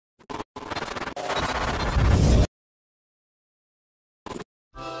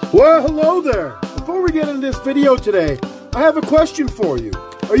Well, hello there! Before we get into this video today, I have a question for you.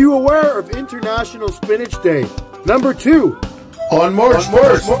 Are you aware of International Spinach Day number 2? On March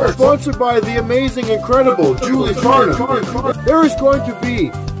 1st, sponsored by the amazing, incredible Julie Farnham. There is going to be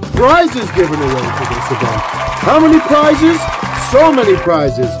prizes given away for this event. How many prizes? So many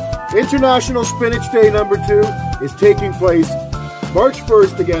prizes. International Spinach Day number 2 is taking place March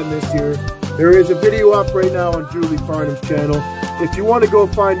 1st again this year. There is a video up right now on Julie Farnham's channel. If you want to go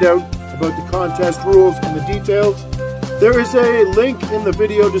find out about the contest rules and the details, there is a link in the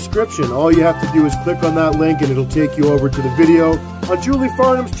video description. All you have to do is click on that link and it'll take you over to the video on Julie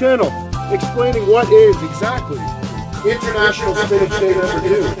Farnham's channel explaining what is exactly International Spinach Day number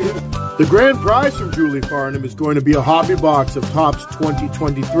 2. The grand prize from Julie Farnham is going to be a hobby box of Topps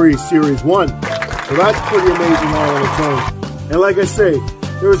 2023 Series 1. So that's pretty amazing all on its own. And like I say,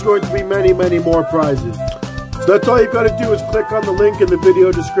 there's going to be many, many more prizes. So that's all you've got to do is click on the link in the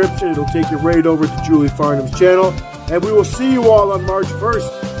video description. It'll take you right over to Julie Farnham's channel. And we will see you all on March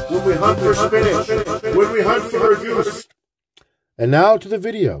 1st when we hunt for spinach, when we hunt for a goose. And now to the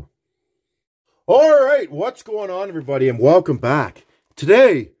video. Alright, what's going on everybody and welcome back.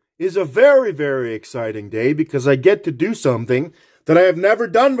 Today is a very, very exciting day because I get to do something that I have never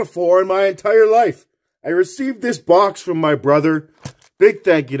done before in my entire life. I received this box from my brother. Big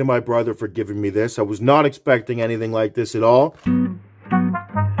thank you to my brother for giving me this. I was not expecting anything like this at all.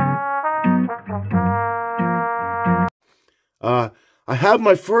 I have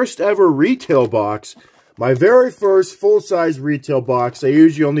my first ever retail box. My very first full-size retail box. I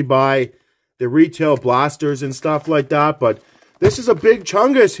usually only buy the retail blasters and stuff like that, but this is a big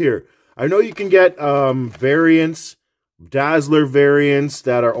chungus here. I know you can get variants, Dazzler variants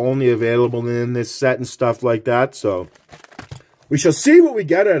that are only available in this set and stuff like that, so we shall see what we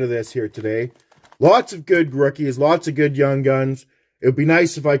get out of this here today. Lots of good rookies, lots of good young guns. It would be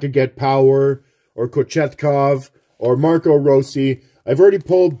nice if I could get Power or Kochetkov or Marco Rossi. I've already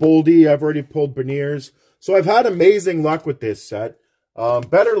pulled Boldy, I've already pulled Beniers. So I've had amazing luck with this set.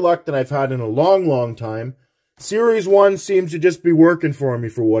 Better luck than I've had in a long, long time. Series 1 seems to just be working for me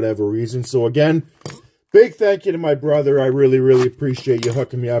for whatever reason. So again, big thank you to my brother. I really, really appreciate you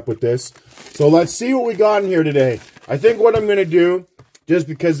hooking me up with this. So let's see what we got in here today. I think what I'm going to do, just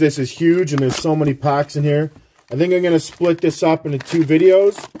because this is huge and there's so many packs in here, I think I'm going to split this up into 2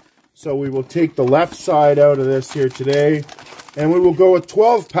 videos. So we will take the left side out of this here today. And we will go with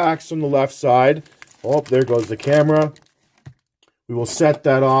 12 packs on the left side. Oh, there goes the camera. We will set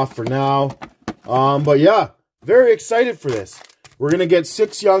that off for now. But yeah, very excited for this. We're going to get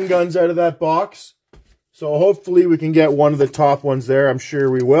 6 young guns out of that box. So hopefully we can get one of the top ones there. I'm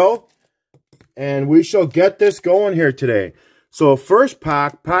sure we will. And we shall get this going here today. So first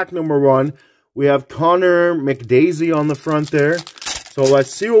pack, pack number 1, we have Connor McDaisy on the front there. So let's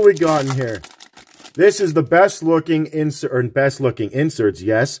see what we got in here. This is the best looking insert, or best looking inserts,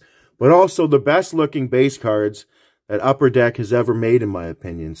 yes, but also the best looking base cards that Upper Deck has ever made in my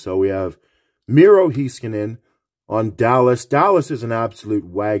opinion. So we have Miro Heiskanen on Dallas. Dallas is an absolute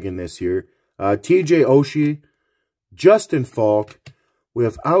wagon this year. TJ Oshie, Justin Falk. We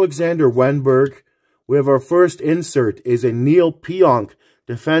have Alexander Wenberg. We have our first insert is a Neil Pionk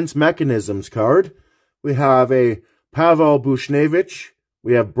Defense Mechanisms card. We have a Pavel Bushnevich.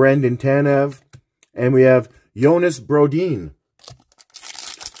 We have Brendan Tanev. And we have Jonas Brodin.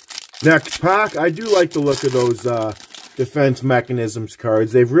 Next pack. I do like the look of those Defense Mechanisms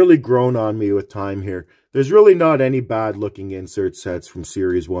cards. They've really grown on me with time here. There's really not any bad looking insert sets from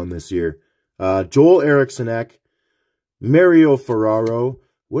Series 1 this year. Joel Erikssonek. Mario Ferraro.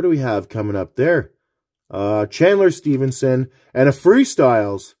 What do we have coming up there? Chandler Stevenson. And a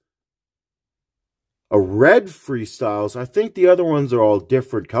Freestyles. A red Freestyles. I think the other ones are all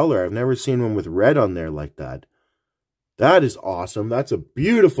different color. I've never seen one with red on there like that. That is awesome. That's a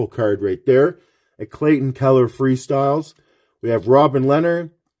beautiful card right there. A Clayton Keller Freestyles. We have Robin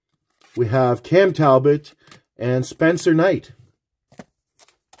Leonard. We have Cam Talbot. And Spencer Knight.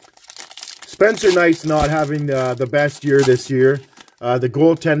 Spencer Knight's not having the best year this year. The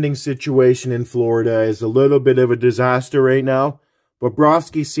goaltending situation in Florida is a little bit of a disaster right now.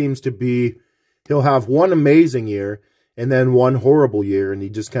 Bobrovsky seems to be, he'll have one amazing year and then one horrible year, and he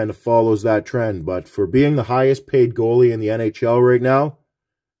just kind of follows that trend. But for being the highest paid goalie in the NHL right now,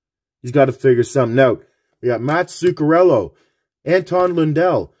 he's got to figure something out. We got Matt Zuccarello, Anton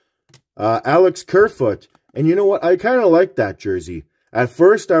Lundell, Alex Kerfoot, and you know what? I kind of like that jersey. At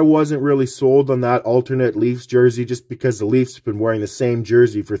first, I wasn't really sold on that alternate Leafs jersey just because the Leafs have been wearing the same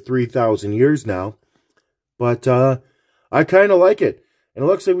jersey for 3,000 years now. But I kind of like it. And it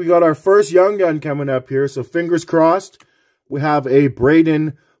looks like we got our first young gun coming up here, so fingers crossed. We have a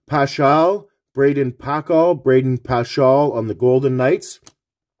Braden Paschal, Braden Paschal on the Golden Knights.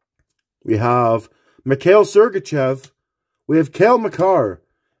 We have Mikhail Sergachev. We have Cale Makar.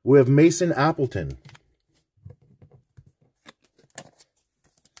 We have Mason Appleton.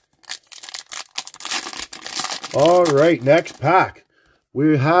 All right, next pack.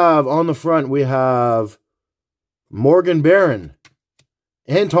 We have on the front, we have Morgan Barron,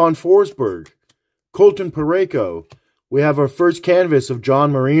 Anton Forsberg, Colton Parayko. We have our first canvas of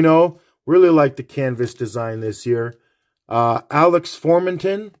John Marino. Really like the canvas design this year. Alex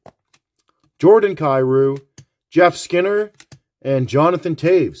Formanton, Jordan Kyrou, Jeff Skinner, and Jonathan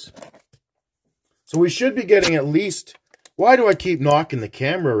Taves. So we should be getting at least... Why do I keep knocking the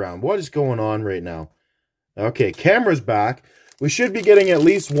camera around? What is going on right now? Okay, camera's back. We should be getting at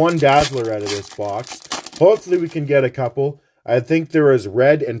least one Dazzler out of this box. Hopefully we can get a couple. I think there is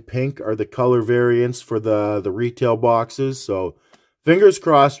red and pink are the color variants for the retail boxes. So fingers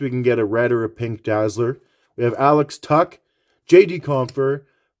crossed we can get a red or a pink Dazzler. We have Alex Tuck, J.D. Compher,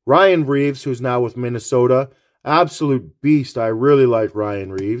 Ryan Reeves, who's now with Minnesota. Absolute beast. I really like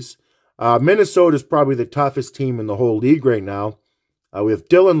Ryan Reeves. Minnesota is probably the toughest team in the whole league right now. We have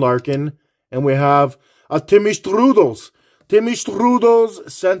Dylan Larkin, and we have Timmy Strudels. Timmy Strudels,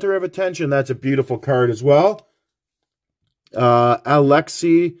 center of attention. That's a beautiful card as well.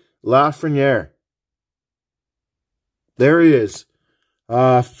 Alexis Lafreniere. There he is.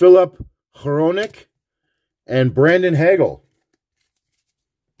 Philip Hronik and Brandon Hagel.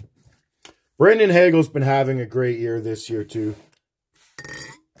 Brandon Hagel's been having a great year this year, too.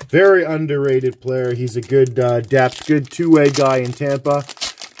 Very underrated player. He's a good depth, good two-way guy in Tampa.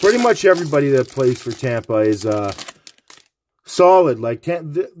 Pretty much everybody that plays for Tampa is solid. Like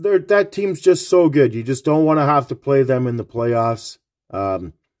that team's just so good. You just don't want to have to play them in the playoffs.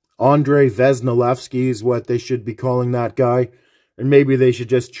 Andrei Vesnilevsky is what they should be calling that guy. And maybe they should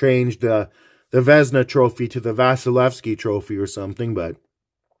just change the Vezina trophy to the Vasilevsky trophy or something. But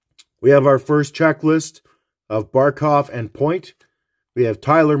we have our first checklist of Barkov and Point. We have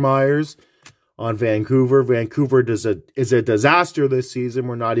Tyler Myers on Vancouver. Vancouver is a disaster this season.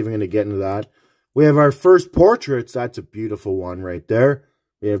 We're not even going to get into that. We have our first portraits. That's a beautiful one right there.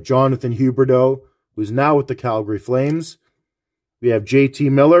 We have Jonathan Huberdeau, who's now with the Calgary Flames. We have JT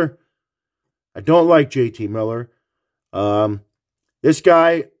Miller. I don't like JT Miller. This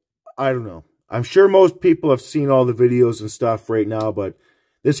guy, I don't know. I'm sure most people have seen all the videos and stuff right now, but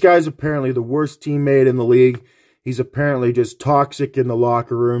this guy's apparently the worst teammate in the league. He's apparently just toxic in the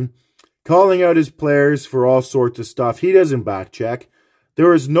locker room, calling out his players for all sorts of stuff. He doesn't back check.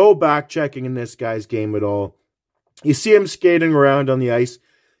 There is no back checking in this guy's game at all. You see him skating around on the ice.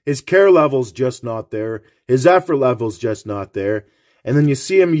 His care level's just not there. His effort level's just not there. And then you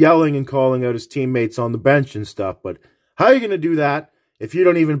see him yelling and calling out his teammates on the bench and stuff. But how are you going to do that if you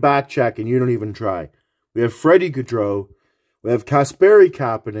don't even back check and you don't even try? We have Freddie Gaudreau. We have Kasperi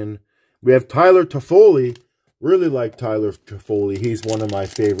Kapanen. We have Tyler Toffoli. Really like Tyler Toffoli. He's one of my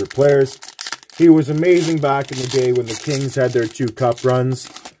favorite players. He was amazing back in the day when the Kings had their 2 cup runs.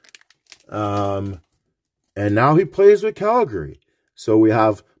 And now he plays with Calgary. So we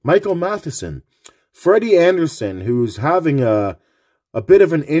have Michael Matheson. Freddie Anderson, who's having a bit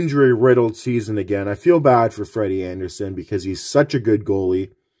of an injury-riddled season again. I feel bad for Freddie Anderson because he's such a good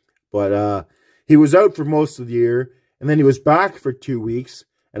goalie. But he was out for most of the year, and then he was back for 2 weeks.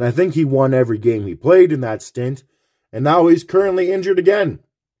 And I think he won every game he played in that stint. And now he's currently injured again.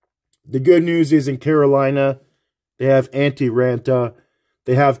 The good news is in Carolina, they have Antti Ranta.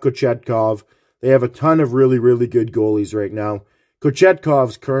 They have Kochetkov. They have a ton of really, really good goalies right now.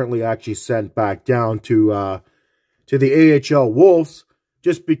 Kochetkov's currently actually sent back down to the AHL Wolves.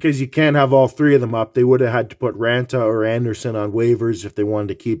 Just because you can't have all 3 of them up. They would have had to put Ranta or Anderson on waivers if they wanted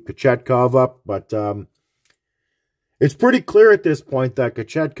to keep Kochetkov up. But it's pretty clear at this point that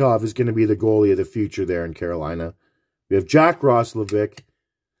Kochetkov is going to be the goalie of the future there in Carolina. We have Jack Roslovic.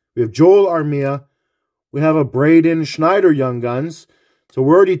 We have Joel Armia. We have a Braden Schneider Young Guns. So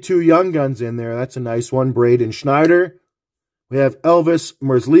we're already 2 Young Guns in there. That's a nice one. Braden Schneider. We have Elvis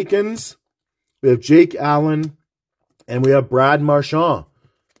Merzlikins. We have Jake Allen. And we have Brad Marchand.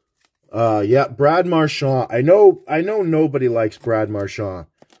 Yeah, Brad Marchand. I know nobody likes Brad Marchand.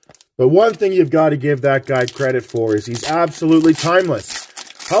 But one thing you've got to give that guy credit for is he's absolutely timeless.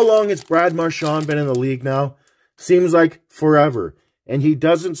 How long has Brad Marchand been in the league now? Seems like forever. And he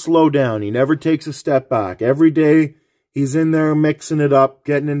doesn't slow down. He never takes a step back. Every day, he's in there mixing it up,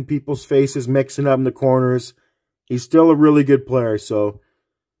 getting in people's faces, mixing up in the corners. He's still a really good player, so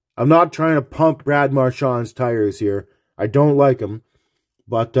I'm not trying to pump Brad Marchand's tires here. I don't like him,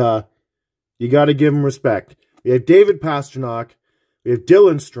 but you got to give him respect. We have David Pastrnak. We have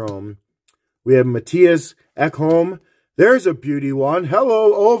Dylan Strome. We have Matthias Ekholm. There's a beauty one.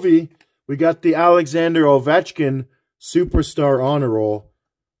 Hello, Ovi. We got the Alexander Ovechkin Superstar Honor Roll.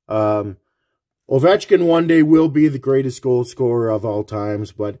 Ovechkin one day will be the greatest goal scorer of all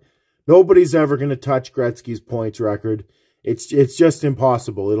times, but nobody's ever going to touch Gretzky's points record. It's just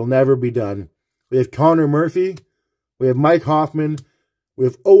impossible. It'll never be done. We have Connor Murphy. We have Mike Hoffman. We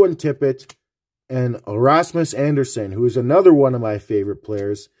have Owen Tippett. And Rasmus Andersson, who is another one of my favorite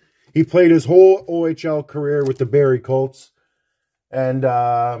players. He played his whole OHL career with the Barrie Colts. And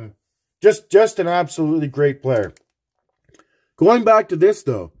just an absolutely great player. Going back to this,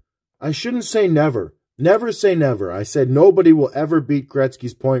 though, I shouldn't say never. Never say never. I said nobody will ever beat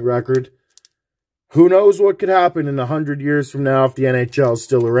Gretzky's point record. Who knows what could happen in 100 years from now if the NHL is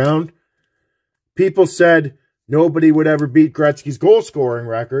still around. People said nobody would ever beat Gretzky's goal-scoring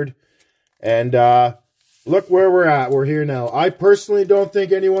record. And look where we're at. We're here now. I personally don't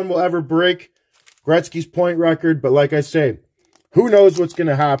think anyone will ever break Gretzky's point record. But like I say, who knows what's going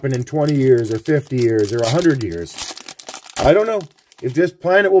to happen in 20 years or 50 years or 100 years. I don't know. If this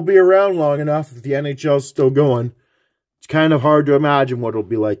planet will be around long enough, if the NHL is still going, it's kind of hard to imagine what it'll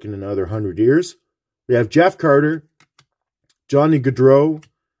be like in another 100 years. We have Jeff Carter, Johnny Gaudreau,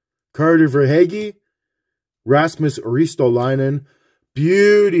 Carter Verhaeghe, Rasmus Ristolainen.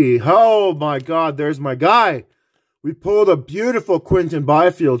 Beauty. Oh my God, there's my guy. We pulled a beautiful Quinton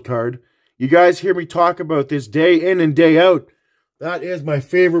Byfield card. You guys hear me talk about this day in and day out. That is my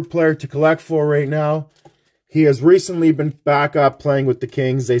favorite player to collect for right now. He has recently been back up playing with the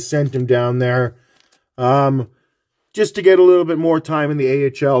Kings. They sent him down there just to get a little bit more time in the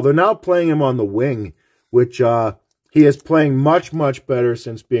AHL. They're now playing him on the wing, which he is playing much, much better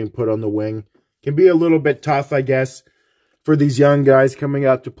since being put on the wing. Can be a little bit tough, I guess, for these young guys coming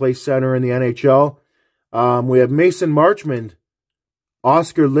out to play center in the NHL. We have Mason Marchment,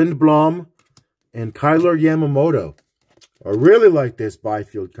 Oscar Lindblom, and Kyler Yamamoto. I really like this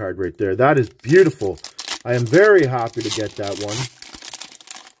Byfield card right there. That is beautiful. I am very happy to get that one.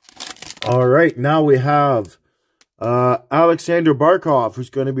 All right, now we have Alexander Barkov, who's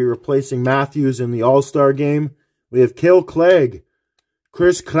going to be replacing Matthews in the All-Star game. We have Kale Clegg,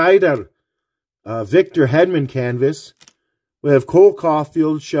 Chris Kreider, Victor Hedman canvas. We have Cole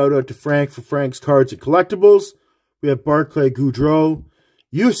Caulfield. Shout out to Frank for Frank's Cards and Collectibles. We have Barclay Goudreau,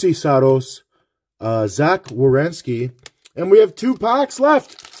 UC Saros, Zach Werenski. And we have 2 packs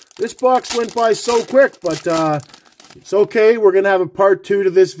left. This box went by so quick, but it's okay. We're going to have a part 2 to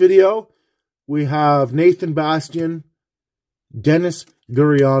this video. We have Nathan Bastian, Dennis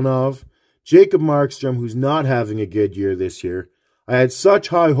Gurianov, Jacob Markstrom, who's not having a good year this year. I had such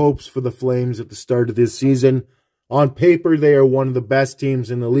high hopes for the Flames at the start of this season. On paper, they are one of the best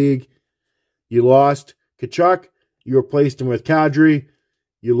teams in the league. You lost Tkachuk. You replaced him with Kadri.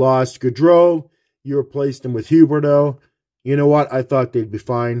 You lost Gaudreau. You replaced him with Huberdeau. You know what? I thought they'd be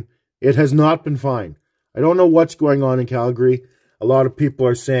fine. It has not been fine. I don't know what's going on in Calgary. A lot of people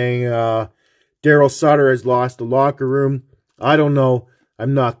are saying Daryl Sutter has lost the locker room. I don't know.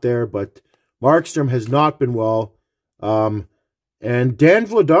 I'm not there, but Markstrom has not been well. And Dan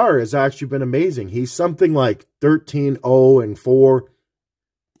Vladar has actually been amazing. He's something like 13-0-4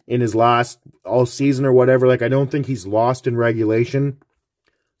 in his last all season or whatever. Like, I don't think he's lost in regulation.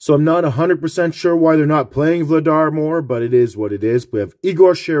 So I'm not 100% sure why they're not playing Vladar more, but it is what it is. We have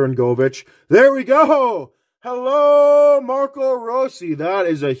Igor Sharangovich. There we go! Hello, Marco Rossi. That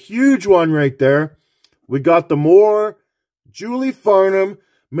is a huge one right there. We got the more Julie Farnham,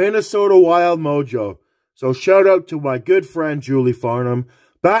 Minnesota Wild Mojo. So shout out to my good friend Julie Farnham.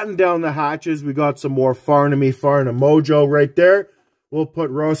 Batten down the hatches. We got some more Farnham Mojo right there. We'll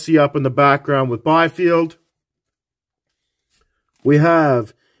put Rossi up in the background with Byfield. We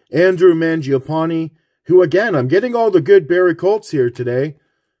have Andrew Mangiapane, who again, I'm getting all the good Barrie Colts here today.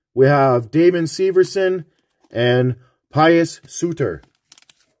 We have Damon Severson and Pius Suter.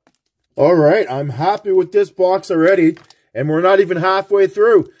 All right, I'm happy with this box already, and we're not even halfway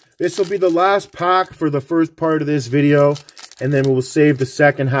through. This will be the last pack for the first part of this video, and then we'll save the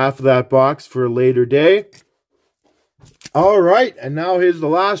second half of that box for a later day. All right, and now here's the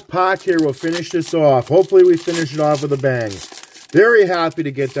last pack here. We'll finish this off. Hopefully we finish it off with a bang. Very happy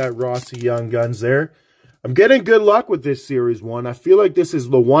to get that Rossi Young Guns there. I'm getting good luck with this Series 1. I feel like this is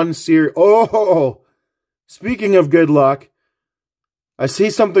the one series. Oh, speaking of good luck, I see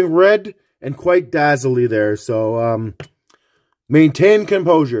something red and quite dazzly there. So, maintain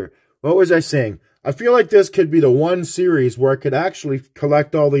composure. What was I saying? I feel like this could be the one series where I could actually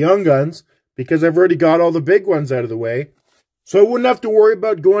collect all the Young Guns because I've already got all the big ones out of the way. So I wouldn't have to worry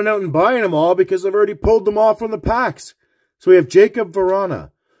about going out and buying them all because I've already pulled them all from the packs. So we have Jacob Verana.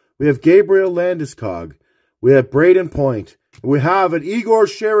 We have Gabriel Landeskog. We have Braden Point. We have an Igor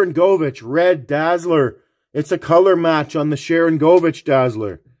Sharangovich Red Dazzler. It's a color match on the Sharangovich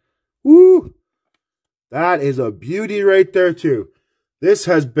Dazzler. Woo! That is a beauty right there too. This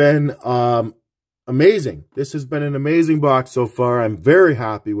has been amazing. This has been an amazing box so far. I'm very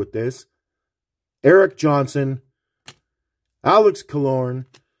happy with this. Eric Johnson, Alex Killorn,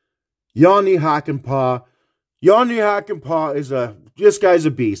 Yanni Hakanpää. Yanni Hakanpää this guy's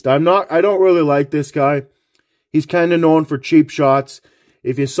a beast. I don't really like this guy. He's kind of known for cheap shots.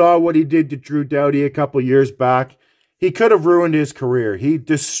 If you saw what he did to Drew Doughty a couple years back, he could have ruined his career. He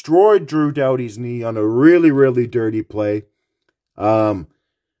destroyed Drew Doughty's knee on a really, really dirty play. But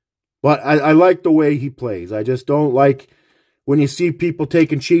I like the way he plays. I just don't like when you see people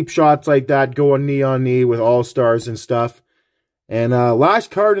taking cheap shots like that, going knee on knee with all-stars and stuff. And last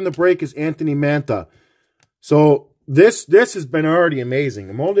card in the break is Anthony Mantha. So this has been already amazing.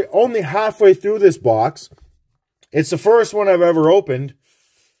 I'm only halfway through this box. It's the first one I've ever opened.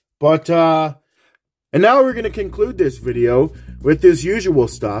 But, and now we're going to conclude this video with this usual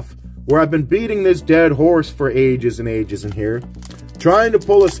stuff, where I've been beating this dead horse for ages and ages in here, trying to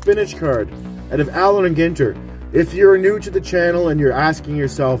pull a Spinach card out of Allen and Ginter. If you're new to the channel and you're asking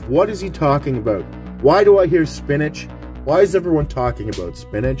yourself, what is he talking about? Why do I hear Spinach? Why is everyone talking about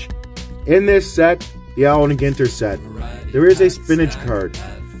Spinach? In this set, the Allen and Ginter set, there is a Spinach card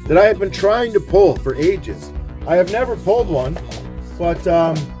that I have been trying to pull for ages. I have never pulled one, but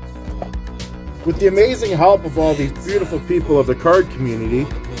with the amazing help of all these beautiful people of the card community,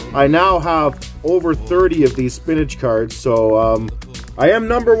 I now have over 30 of these Spinach cards, so I am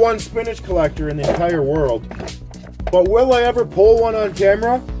 #1 Spinach collector in the entire world. But will I ever pull one on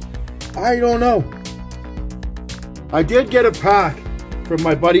camera? I don't know. I did get a pack from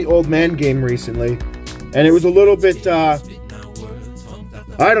my buddy Old Man Game recently, and it was a little bit, I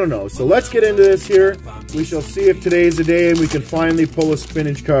don't know. So let's get into this here. We shall see if today is the day and we can finally pull a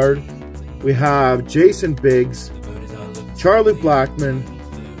Spinach card. We have Jason Biggs, Charlie Blackmon,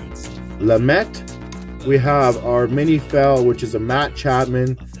 Lamette. We have our mini fell, which is a Matt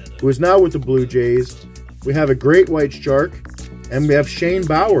Chapman, who is now with the Blue Jays. We have a Great White Shark, and we have Shane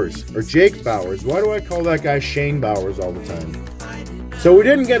Bowers, or Jake Bowers. Why do I call that guy Shane Bowers all the time? So we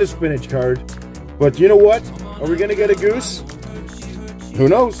didn't get a Spinach card, but you know what? Are we going to get a goose? Who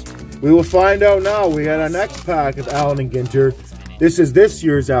knows? We will find out now. We got our next pack of Allen and Ginter. This is this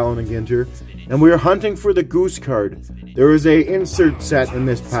year's Allen and Ginter, and we are hunting for the goose card. There is a insert set in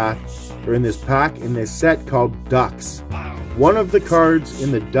this pack, or in this set called Ducks. One of the cards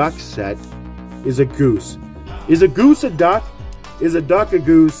in the Ducks set is a goose. Is a goose a duck? Is a duck a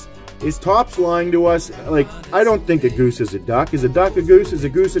goose? Is Topps lying to us? Like, I don't think a goose is a duck. Is a duck a goose? Is a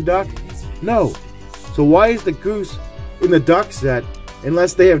goose a duck? No. So why is the goose in the duck set,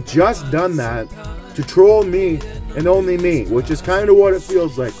 unless they have just done that to troll me and only me, which is kind of what it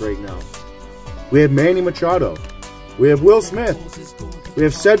feels like right now. We have Manny Machado. We have Will Smith. We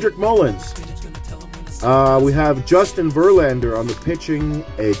have Cedric Mullins. We have Justin Verlander on the pitching,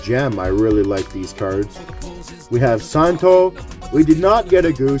 a gem. I really like these cards. We have Santo. We did not get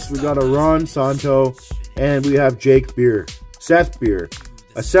a goose. We got a Ron Santo. And we have Seth Beer.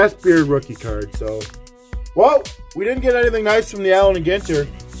 A Seth Beer rookie card. So, well, we didn't get anything nice from the Allen and Ginter,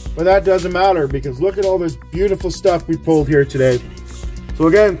 but that doesn't matter because look at all this beautiful stuff we pulled here today. So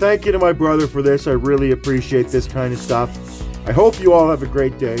again, thank you to my brother for this. I really appreciate this kind of stuff. I hope you all have a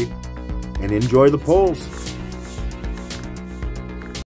great day and enjoy the pulls.